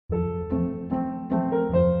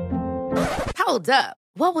Hold up.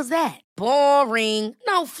 What was that? Boring.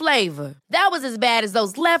 No flavor. That was as bad as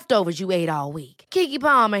those leftovers you ate all week. Keke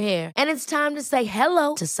Palmer here. And it's time to say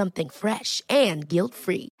hello to something fresh and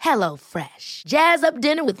guilt-free. Hello Fresh. Jazz up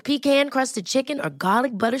dinner with pecan-crusted chicken or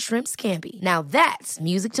garlic butter shrimp scampi. Now that's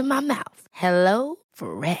music to my mouth. Hello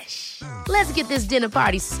Fresh. Let's get this dinner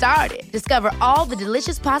party started. Discover all the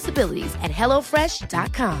delicious possibilities at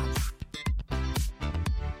hellofresh.com.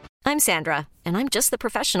 I'm Sandra, and I'm just the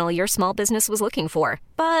professional your small business was looking for.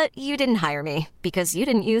 But you didn't hire me because you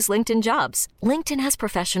didn't use LinkedIn Jobs. LinkedIn has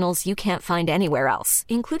professionals you can't find anywhere else,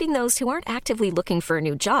 including those who aren't actively looking for a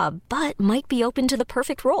new job, but might be open to the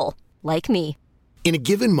perfect role, like me. In a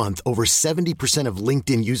given month, over 70% of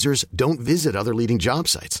LinkedIn users don't visit other leading job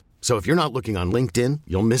sites. So if you're not looking on LinkedIn,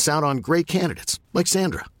 you'll miss out on great candidates, like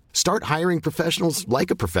Sandra. Start hiring professionals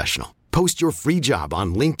like a professional. Post your free job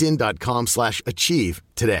on linkedin.com/achieve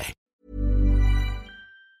today.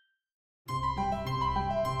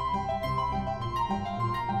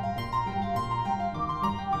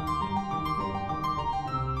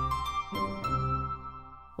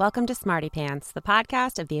 Welcome to Smarty Pants, the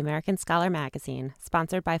podcast of the American Scholar magazine,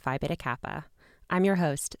 sponsored by Phi Beta Kappa. I'm your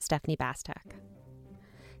host, Stephanie Bastek.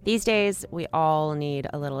 These days, we all need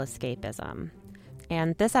a little escapism.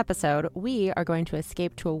 And this episode, we are going to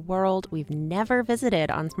escape to a world we've never visited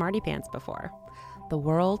on Smarty Pants before, the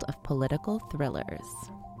world of political thrillers.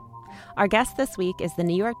 Our guest this week is the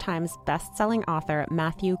New York Times best-selling author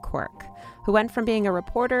Matthew Quirk, who went from being a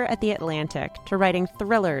reporter at The Atlantic to writing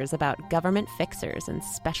thrillers about government fixers and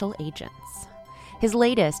special agents. His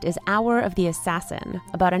latest is Hour of the Assassin,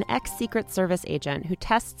 about an ex-Secret Service agent who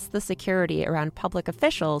tests the security around public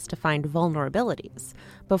officials to find vulnerabilities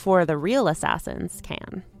before the real assassins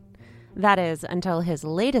can. That is, until his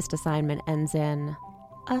latest assignment ends in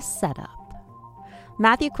a setup.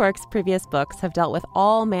 Matthew Quirk's previous books have dealt with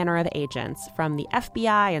all manner of agents, from the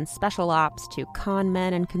FBI and special ops to con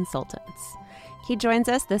men and consultants. He joins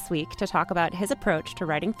us this week to talk about his approach to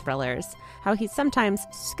writing thrillers, how he's sometimes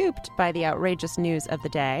scooped by the outrageous news of the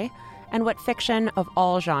day, and what fiction of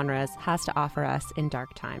all genres has to offer us in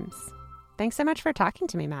dark times. Thanks so much for talking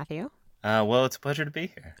to me, Matthew. Well, it's a pleasure to be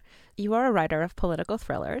here. You are a writer of political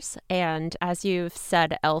thrillers, and as you've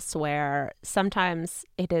said elsewhere, sometimes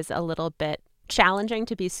it is a little bit challenging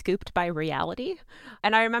to be scooped by reality.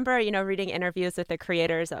 And I remember, reading interviews with the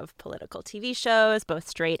creators of political TV shows, both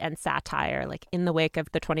straight and satire, like in the wake of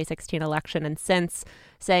the 2016 election and since,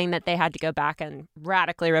 saying that they had to go back and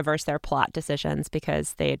radically reverse their plot decisions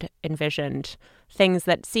because they'd envisioned things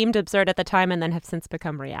that seemed absurd at the time and then have since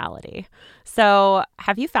become reality. So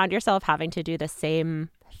have you found yourself having to do the same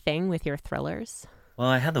thing with your thrillers? Well,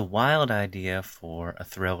 I had the wild idea for a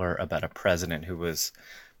thriller about a president who was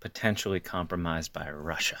potentially compromised by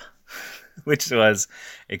Russia, which was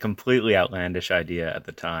a completely outlandish idea at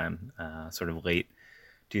the time, sort of late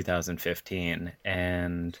 2015.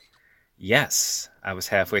 And yes, I was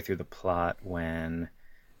halfway through the plot when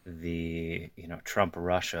the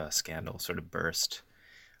Trump-Russia scandal sort of burst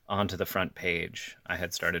onto the front page. I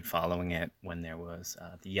had started following it when there was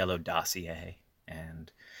the Yellow Dossier.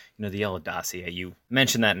 And the Yellow Dossier, you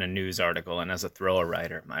mentioned that in a news article, and as a thriller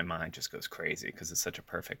writer, my mind just goes crazy because it's such a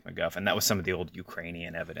perfect MacGuffin. That was some of the old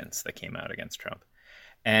Ukrainian evidence that came out against Trump.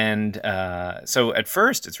 And so at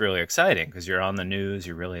first, it's really exciting because you're on the news,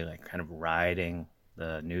 you're really kind of riding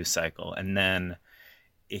the news cycle. And then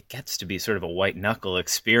it gets to be sort of a white knuckle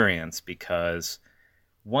experience because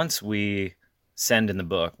once we send in the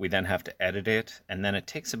book, we then have to edit it, and then it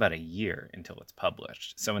takes about a year until it's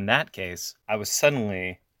published. So in that case, I was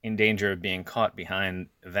suddenly in danger of being caught behind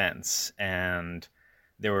events, and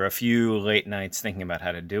there were a few late nights thinking about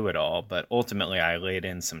how to do it all, but ultimately I laid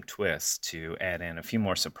in some twists to add in a few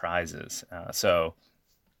more surprises. So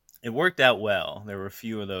it worked out well. There were a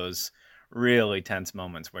few of those really tense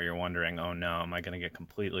moments where you're wondering, oh no, am I going to get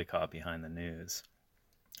completely caught behind the news?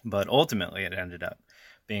 But ultimately it ended up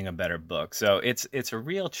being a better book. So it's a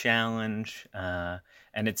real challenge, and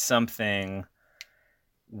it's something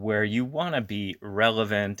where you want to be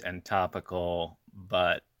relevant and topical,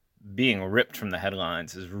 but being ripped from the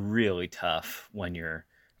headlines is really tough when you're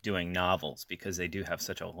doing novels because they do have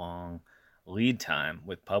such a long lead time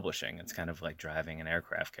with publishing. It's kind of like driving an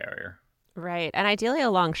aircraft carrier. Right. And ideally a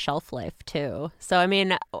long shelf life, too. So, I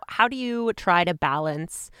mean, how do you try to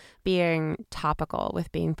balance being topical with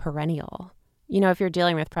being perennial? If you're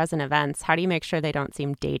dealing with present events, how do you make sure they don't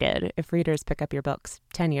seem dated if readers pick up your books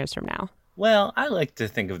 10 years from now? Well, I like to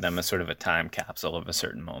think of them as sort of a time capsule of a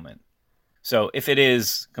certain moment. So if it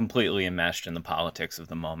is completely enmeshed in the politics of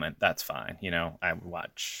the moment, that's fine. I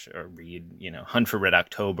watch or read, Hunt for Red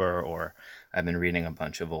October, or I've been reading a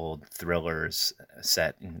bunch of old thrillers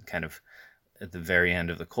set in kind of at the very end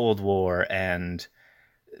of the Cold War, and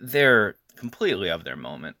they're completely of their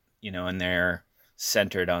moment, and they're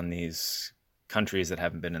centered on these countries that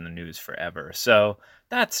haven't been in the news forever. So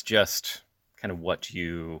that's just kind of what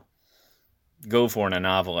you go for in a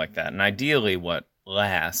novel like that. And ideally what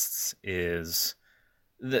lasts is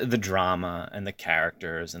the drama and the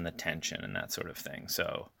characters and the tension and that sort of thing.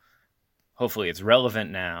 So hopefully it's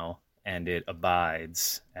relevant now and it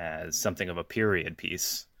abides as something of a period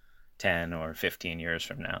piece 10 or 15 years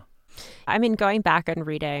from now. I mean, going back and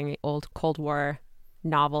reading old Cold War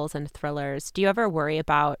novels and thrillers, do you ever worry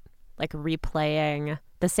about like replaying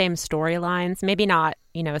the same storylines? Maybe not,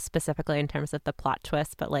 specifically in terms of the plot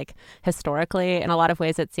twist, but like historically, in a lot of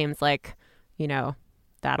ways, it seems like,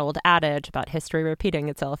 that old adage about history repeating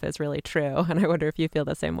itself is really true. And I wonder if you feel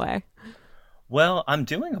the same way. Well, I'm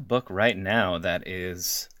doing a book right now that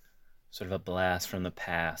is sort of a blast from the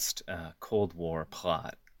past, Cold War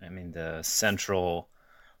plot. I mean, the central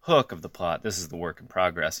hook of the plot, this is the work in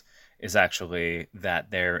progress, is actually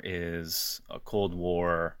that there is a Cold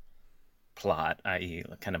War plot, i.e.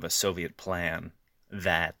 kind of a Soviet plan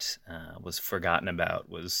that was forgotten about,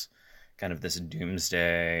 was kind of this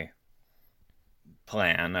doomsday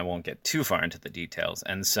plan. I won't get too far into the details,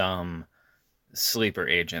 and some sleeper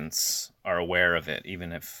agents are aware of it,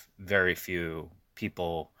 even if very few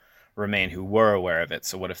people remain who were aware of it.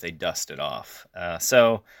 So what if they dust it off?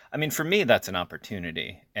 So, I mean, for me, that's an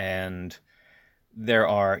opportunity. And there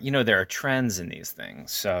are trends in these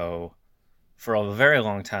things. So for a very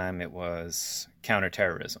long time, it was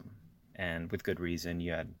counterterrorism. And with good reason,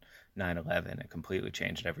 you had 9/11. It completely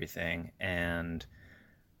changed everything. And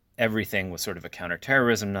everything was sort of a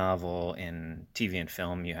counterterrorism novel. In TV and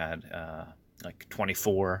film, you had like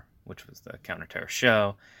 24, which was the counterterror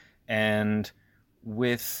show. And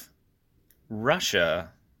with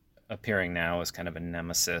Russia appearing now as kind of a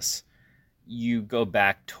nemesis, you go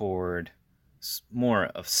back toward more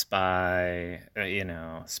of spy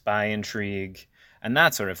intrigue and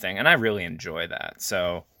that sort of thing. And I really enjoy that.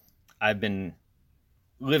 So I've been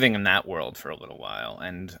living in that world for a little while.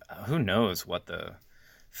 And who knows what the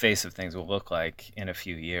face of things will look like in a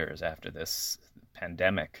few years after this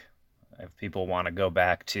pandemic. If people want to go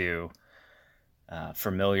back to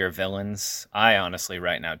familiar villains, I honestly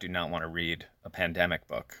right now do not want to read a pandemic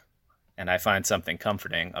book. And I find something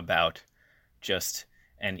comforting about just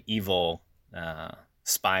an evil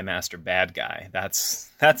spy master bad guy. That's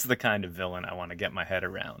the kind of villain I want to get my head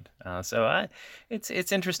around.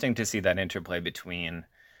 It's interesting to see that interplay between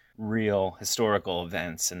real historical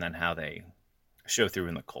events and then how they show through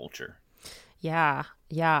in the culture. Yeah.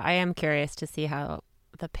 I am curious to see how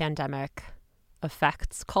the pandemic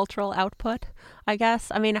affects cultural output, I guess.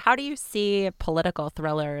 I mean, how do you see political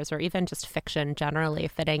thrillers or even just fiction generally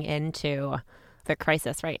fitting into the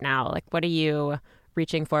crisis right now? Like, what are you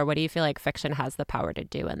reaching for? What do you feel like fiction has the power to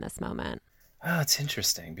do in this moment? Oh, it's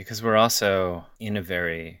interesting because we're also in a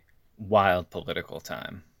very wild political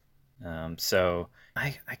time. So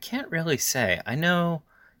I can't really say. I know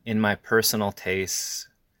in my personal tastes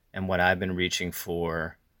and what I've been reaching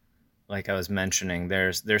for, like I was mentioning,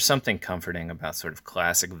 there's something comforting about sort of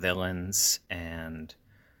classic villains, and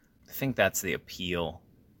I think that's the appeal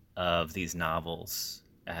of these novels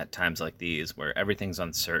at times like these where everything's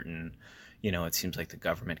uncertain. It seems like the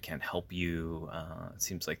government can't help you. It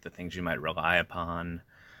seems like the things you might rely upon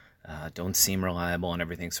don't seem reliable, and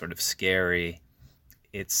everything's sort of scary.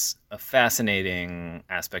 It's a fascinating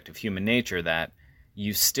aspect of human nature that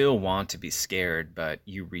you still want to be scared, but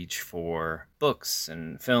you reach for books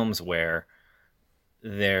and films where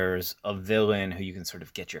there's a villain who you can sort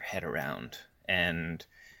of get your head around and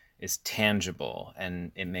is tangible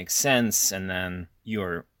and it makes sense, and then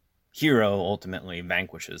your hero ultimately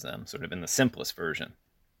vanquishes them, sort of in the simplest version.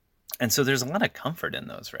 And so there's a lot of comfort in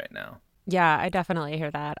those right now. Yeah, I definitely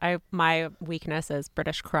hear that. My weakness is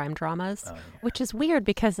British crime dramas, which is weird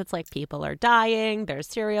because it's like people are dying, there's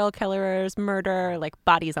serial killers, murder, like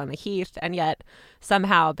bodies on the heath, and yet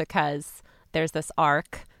somehow because there's this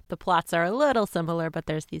arc, the plots are a little similar, but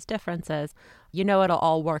there's these differences. It'll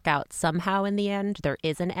all work out somehow in the end. There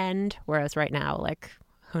is an end, whereas right now, like,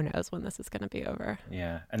 who knows when this is going to be over.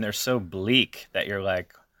 Yeah, and they're so bleak that you're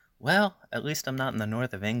like, well, at least I'm not in the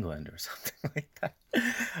north of England or something like that.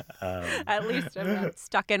 At least I'm not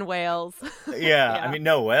stuck in Wales. Yeah, I mean,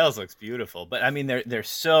 no, Wales looks beautiful. But I mean, they're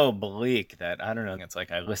so bleak that, I don't know, it's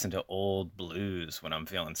like I listen to old blues when I'm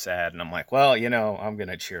feeling sad. And I'm like, well, I'm going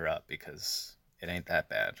to cheer up because it ain't that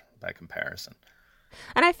bad. by comparison.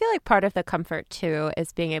 And I feel like part of the comfort, too,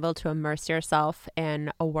 is being able to immerse yourself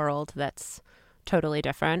in a world that's totally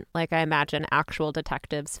different. Like, I imagine actual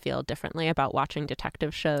detectives feel differently about watching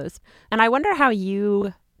detective shows. And I wonder how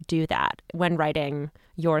you do that when writing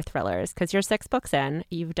your thrillers, because you're 6 books in,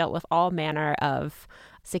 you've dealt with all manner of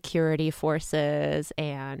security forces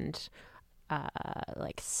and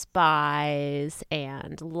like spies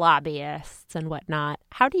and lobbyists and whatnot.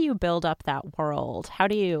 How do you build up that world? How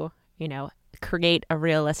do you, create a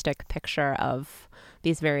realistic picture of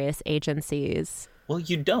these various agencies? Well,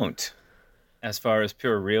 you don't, as far as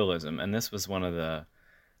pure realism. And this was one of the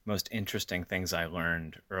most interesting things I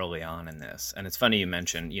learned early on in this. And it's funny you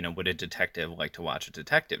mentioned, would a detective like to watch a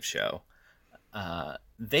detective show?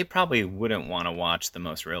 They probably wouldn't want to watch the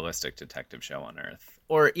most realistic detective show on earth.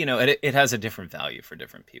 Or, it has a different value for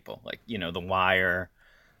different people. Like, The Wire,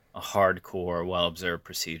 a hardcore, well-observed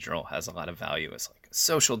procedural, has a lot of value as like a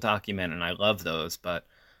social document, and I love those. But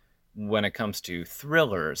when it comes to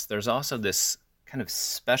thrillers, there's also this kind of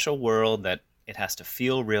special world that it has to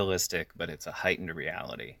feel realistic, but it's a heightened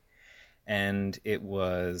reality. And it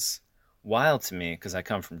was wild to me because I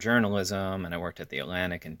come from journalism and I worked at The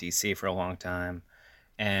Atlantic in DC for a long time.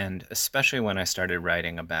 And especially when I started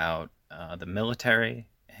writing about the military,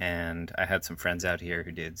 and I had some friends out here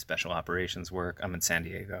who did special operations work. I'm in San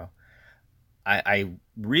Diego. I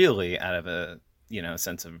really, out of a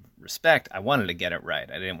sense of respect, I wanted to get it right.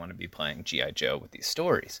 I didn't want to be playing G.I. Joe with these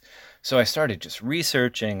stories. So I started just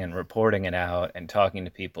researching and reporting it out and talking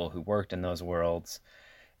to people who worked in those worlds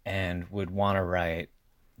and would want to write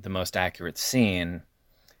the most accurate scene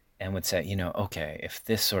and would say, okay, if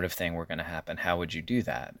this sort of thing were going to happen, how would you do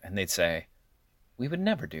that? And they'd say, we would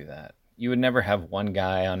never do that. You would never have one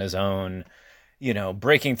guy on his own,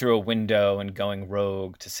 breaking through a window and going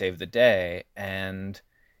rogue to save the day. And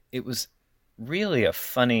it was really a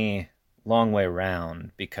funny long way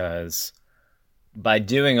round, because by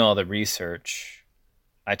doing all the research,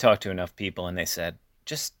 I talked to enough people and they said,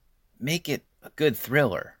 just make it a good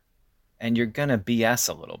thriller and you're going to BS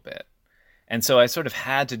a little bit. And so I sort of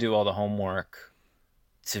had to do all the homework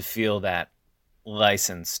to feel that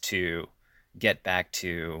license to get back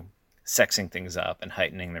to sexing things up and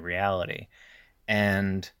heightening the reality.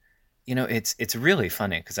 And, it's really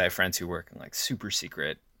funny because I have friends who work in like super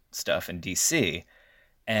secret stuff in DC,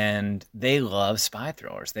 and they love spy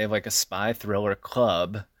thrillers. They have like a spy thriller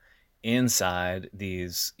club inside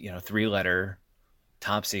these, 3-letter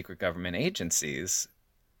top secret government agencies,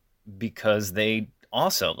 because they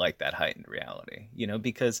also like that heightened reality,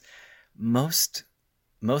 because most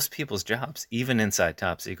people's jobs, even inside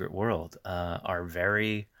top secret world, are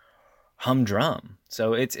very humdrum.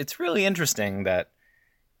 So it's really interesting that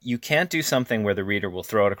you can't do something where the reader will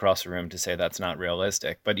throw it across the room to say that's not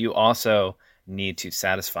realistic, but you also need to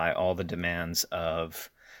satisfy all the demands of,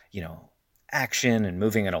 action and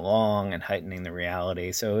moving it along and heightening the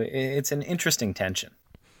reality. So it's an interesting tension.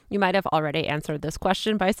 You might have already answered this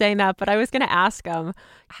question by saying that, but I was going to ask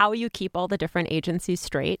how you keep all the different agencies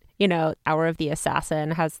straight. Hour of the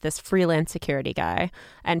Assassin has this freelance security guy,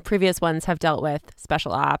 and previous ones have dealt with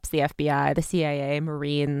special ops, the FBI, the CIA,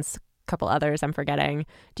 Marines, a couple others I'm forgetting.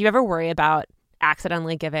 Do you ever worry about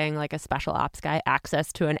accidentally giving like a special ops guy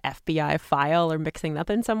access to an FBI file or mixing them up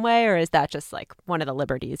in some way, or is that just like one of the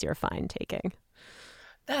liberties you're fine taking?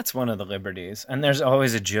 That's one of the liberties. And there's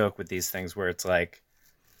always a joke with these things where it's like,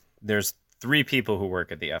 there's 3 people who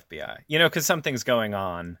work at the FBI, because something's going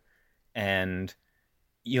on and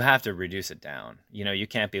you have to reduce it down. You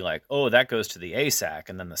can't be like, oh, that goes to the ASAC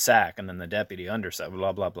and then the SAC and then the deputy undersec,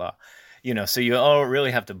 blah, blah, blah. So you all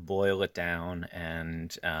really have to boil it down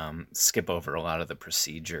and skip over a lot of the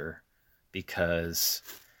procedure, because,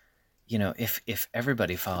 if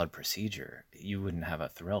everybody followed procedure, you wouldn't have a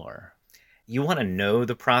thriller. You want to know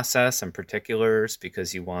the process and particulars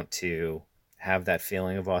because you want to have that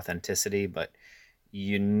feeling of authenticity, but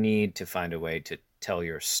you need to find a way to tell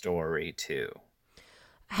your story too.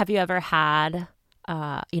 Have you ever had,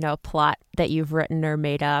 a plot that you've written or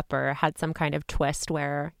made up or had some kind of twist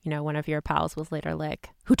where, one of your pals was later like,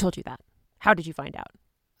 who told you that? How did you find out?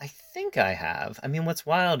 I think I have. I mean, what's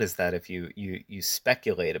wild is that if you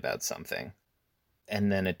speculate about something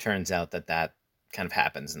and then it turns out that kind of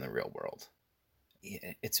happens in the real world.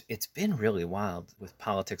 It's been really wild with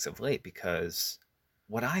politics of late, because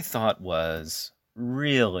what I thought was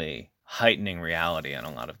really heightening reality in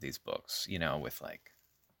a lot of these books, with like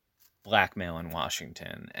blackmail in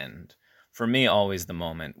Washington, and for me always the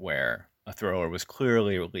moment where a thriller was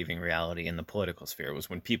clearly leaving reality in the political sphere was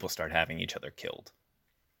when people start having each other killed.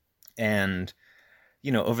 And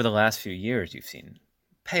over the last few years you've seen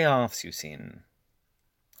payoffs, you've seen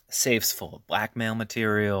safes full of blackmail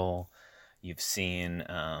material. You've seen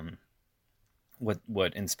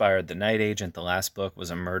what inspired The Night Agent, the last book, was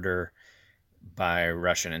a murder by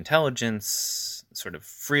Russian intelligence, sort of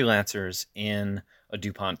freelancers in a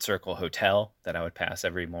DuPont Circle hotel that I would pass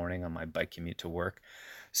every morning on my bike commute to work.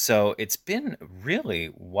 So it's been really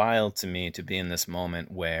wild to me to be in this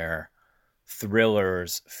moment where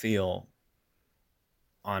thrillers feel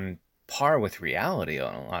on par with reality in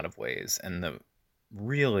a lot of ways. And the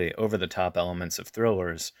really over-the-top elements of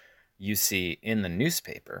thrillers you see in the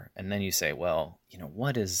newspaper. And then you say, well,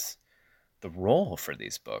 what is the role for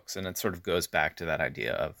these books? And it sort of goes back to that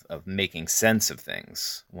idea of making sense of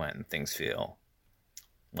things when things feel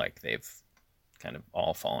like they've kind of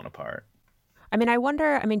all fallen apart. I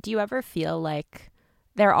wonder, do you ever feel like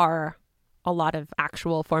there are a lot of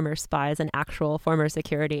actual former spies and actual former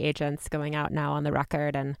security agents going out now on the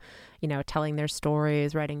record and, telling their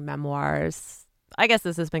stories, writing memoirs? I guess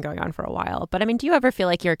this has been going on for a while, but do you ever feel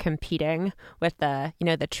like you're competing with the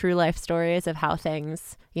true life stories of how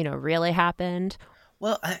things, really happened?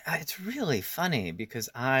 Well, it's really funny because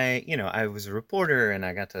I was a reporter and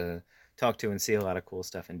I got to talk to and see a lot of cool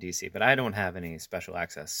stuff in DC, but I don't have any special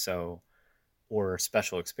access, or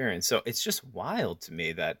special experience. So it's just wild to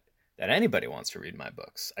me that anybody wants to read my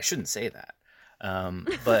books. I shouldn't say that.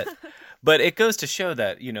 But it goes to show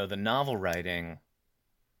that, the novel writing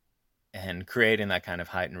and creating that kind of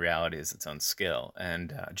heightened reality is its own skill.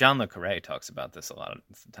 And John le Carré talks about this a lot of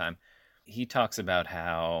the time. He talks about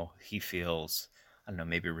how he feels, I don't know,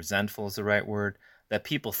 maybe resentful is the right word, that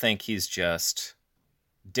people think he's just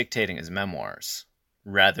dictating his memoirs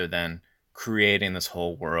rather than creating this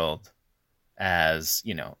whole world as,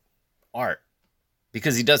 art.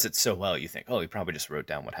 Because he does it so well, you think, he probably just wrote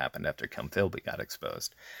down what happened after Kim Philby got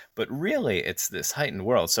exposed. But really, it's this heightened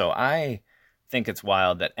world. So I think it's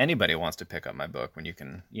wild that anybody wants to pick up my book when you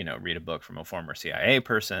can, read a book from a former CIA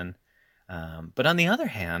person. But on the other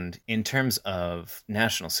hand, in terms of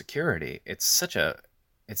national security, it's such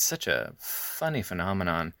a funny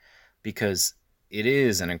phenomenon because it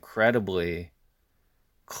is an incredibly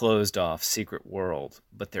closed off secret world,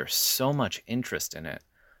 but there's so much interest in it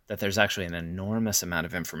that there's actually an enormous amount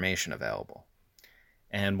of information available.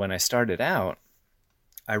 And when I started out,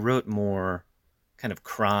 I wrote more kind of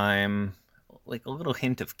crime, like a little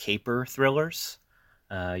hint of caper thrillers.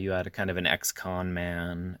 You had a kind of an ex-con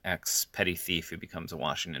man, ex-petty thief who becomes a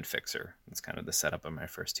Washington fixer. That's kind of the setup of my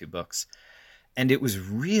first two books. And it was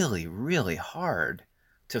really, really hard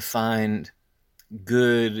to find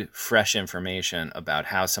good, fresh information about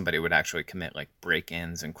how somebody would actually commit like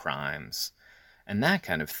break-ins and crimes and that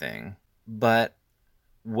kind of thing. But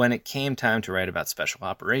when it came time to write about special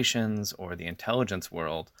operations or the intelligence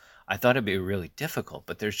world, I thought it'd be really difficult,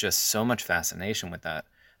 but there's just so much fascination with that.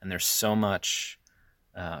 And there's so much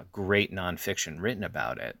great nonfiction written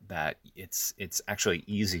about it that it's actually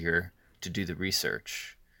easier to do the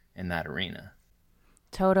research in that arena.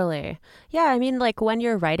 Totally. Yeah, like when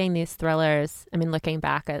you're writing these thrillers, looking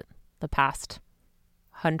back at the past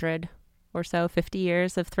 100 or so, 50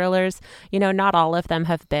 years of thrillers, not all of them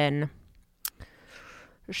have been,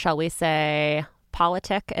 shall we say,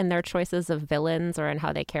 politic in their choices of villains or in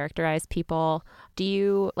how they characterize people. Do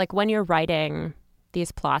you, like when you're writing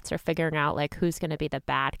these plots or figuring out like who's going to be the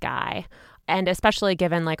bad guy, and especially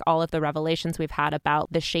given like all of the revelations we've had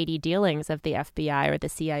about the shady dealings of the FBI or the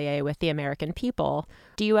CIA with the American people,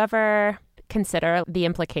 do you ever consider the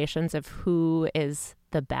implications of who is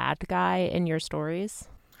the bad guy in your stories?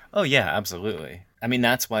 Oh, yeah, absolutely.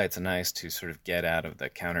 That's why it's nice to sort of get out of the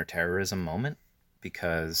counterterrorism moment,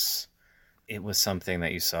 because it was something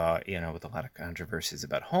that you saw, with a lot of controversies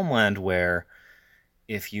about Homeland, where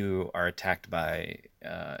if you are attacked by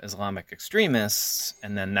Islamic extremists,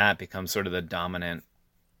 and then that becomes sort of the dominant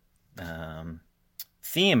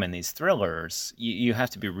theme in these thrillers, you have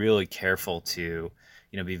to be really careful to,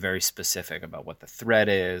 be very specific about what the threat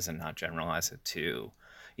is and not generalize it to,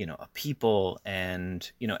 a people.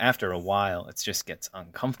 And, after a while, it just gets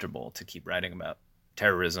uncomfortable to keep writing about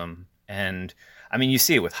terrorism. And you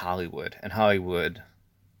see it with Hollywood, and Hollywood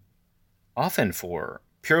often for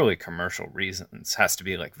purely commercial reasons has to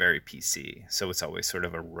be like very PC. So it's always sort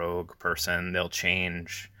of a rogue person. They'll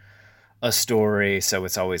change a story. So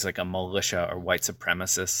it's always like a militia or white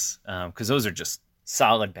supremacists, because those are just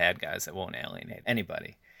solid bad guys that won't alienate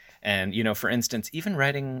anybody. And, for instance, even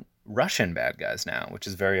writing Russian bad guys now, which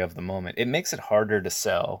is very of the moment, it makes it harder to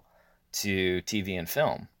sell to TV and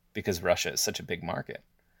film because Russia is such a big market.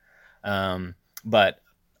 But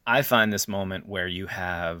I find this moment where you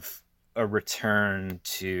have a return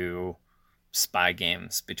to spy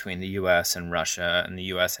games between the U.S. and Russia and the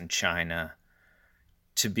U.S. and China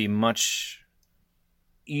to be much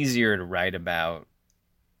easier to write about,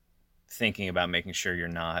 thinking about making sure you're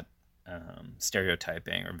not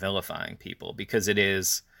stereotyping or vilifying people, because it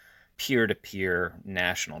is peer-to-peer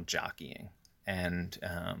national jockeying, and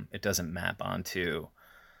it doesn't map onto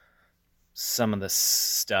some of the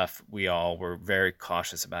stuff we all were very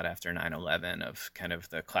cautious about after 9/11 of kind of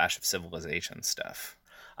the clash of civilization stuff.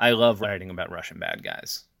 I love writing about Russian bad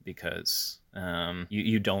guys because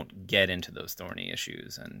you don't get into those thorny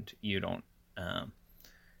issues, and you don't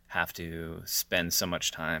have to spend so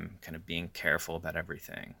much time kind of being careful about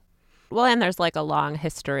everything. Well, and there's like a long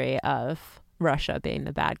history of Russia being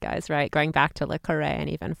the bad guys, right? Going back to Le Carré and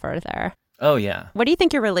even further. Oh, yeah. What do you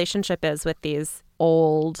think your relationship is with these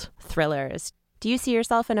old thrillers? Do you see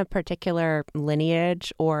yourself in a particular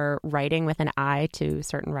lineage or writing with an eye to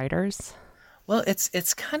certain writers? Well,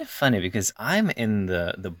 it's kind of funny because I'm in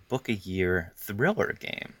the book a year thriller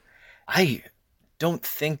game. I don't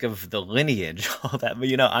think of the lineage all that,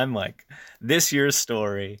 but I'm like, this year's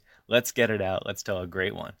story, let's get it out, let's tell a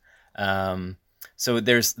great one. So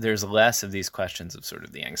there's less of these questions of sort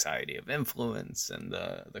of the anxiety of influence and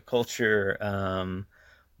the culture.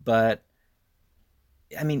 But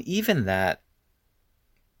I mean, even that,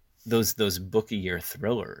 those book a year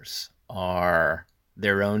thrillers are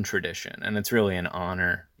their own tradition, and it's really an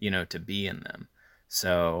honor, to be in them.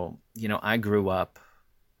 So, I grew up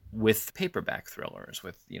with paperback thrillers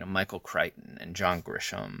with, Michael Crichton and John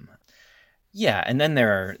Grisham. Yeah, and then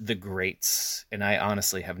there are the greats, and I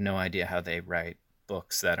honestly have no idea how they write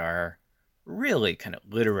books that are really kind of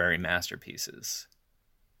literary masterpieces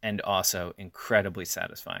and also incredibly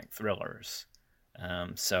satisfying thrillers.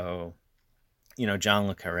 So, John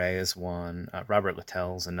Le Carré is one, Robert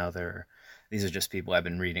Littell's another. These are just people I've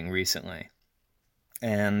been reading recently.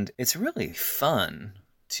 And it's really fun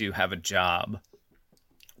to have a job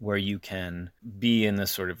where you can be in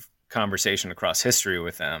this sort of conversation across history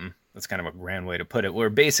with them. That's kind of a grand way to put it, where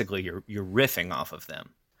basically you're riffing off of them.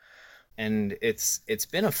 And it's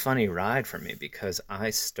been a funny ride for me because I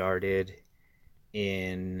started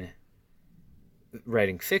in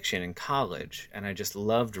writing fiction in college, and I just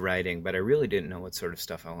loved writing, but I really didn't know what sort of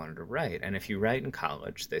stuff I wanted to write. And if you write in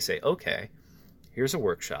college, they say, okay, here's a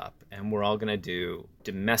workshop, and we're all going to do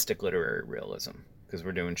domestic literary realism because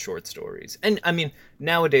we're doing short stories. And I mean,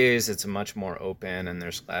 nowadays it's much more open and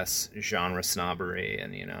there's less genre snobbery,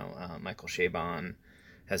 and Michael Chabon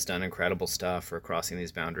has done incredible stuff for crossing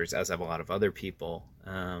these boundaries, as have a lot of other people.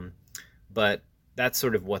 But that's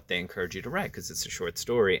sort of what they encourage you to write because it's a short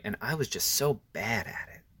story. And I was just so bad at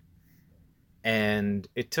it. And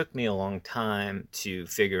it took me a long time to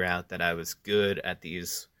figure out that I was good at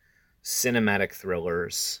these cinematic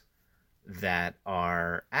thrillers that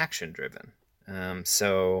are action-driven.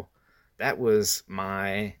 So that was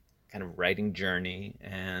my kind of writing journey,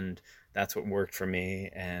 and that's what worked for me.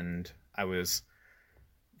 And I was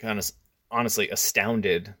kind of honestly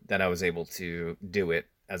astounded that I was able to do it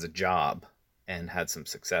as a job and had some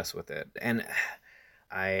success with it. And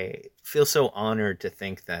I feel so honored to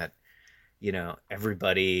think that,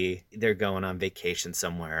 everybody, they're going on vacation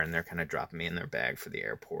somewhere and they're kind of dropping me in their bag for the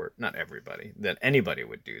airport. Not everybody, that anybody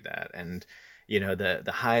would do that. And,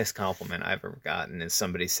 the highest compliment I've ever gotten is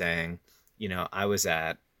somebody saying, I was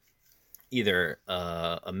at either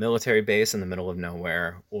a military base in the middle of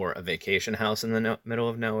nowhere or a vacation house in the middle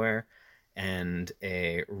of nowhere, and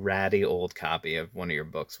a ratty old copy of one of your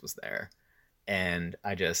books was there. And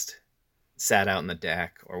I just sat out on the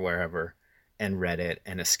deck or wherever and read it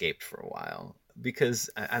and escaped for a while. Because,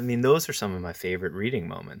 I mean, those are some of my favorite reading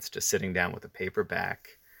moments, just sitting down with a paperback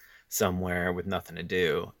somewhere with nothing to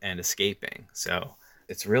do and escaping. So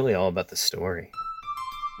it's really all about the story.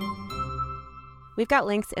 We've got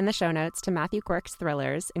links in the show notes to Matthew Quirk's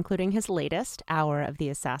thrillers, including his latest, Hour of the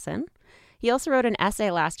Assassin. He also wrote an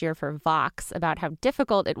essay last year for Vox about how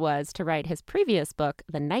difficult it was to write his previous book,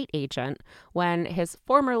 The Night Agent, when his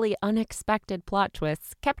formerly unexpected plot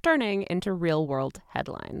twists kept turning into real-world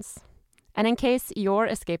headlines. And in case your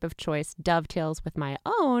escape of choice dovetails with my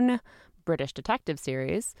own British detective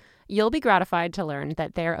series, you'll be gratified to learn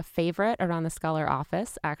that they're a favorite around the Scholar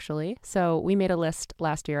office, actually. So we made a list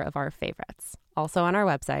last year of our favorites, also on our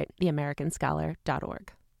website,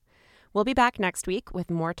 theamericanscholar.org. We'll be back next week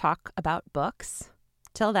with more talk about books.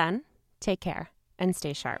 Till then, take care and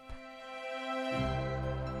stay sharp.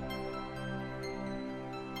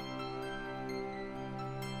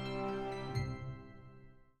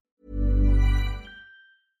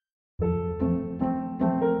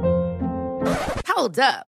 Hold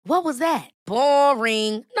up. What was that?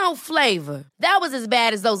 Boring. No flavor. That was as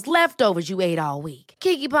bad as those leftovers you ate all week.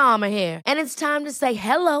 Keke Palmer here, and it's time to say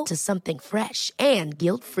hello to something fresh and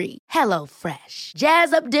guilt-free. HelloFresh.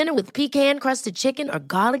 Jazz up dinner with pecan-crusted chicken or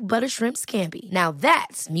garlic butter shrimp scampi. Now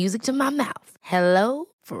that's music to my mouth.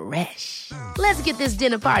 HelloFresh. Let's get this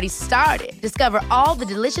dinner party started. Discover all the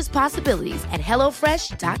delicious possibilities at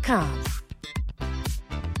HelloFresh.com.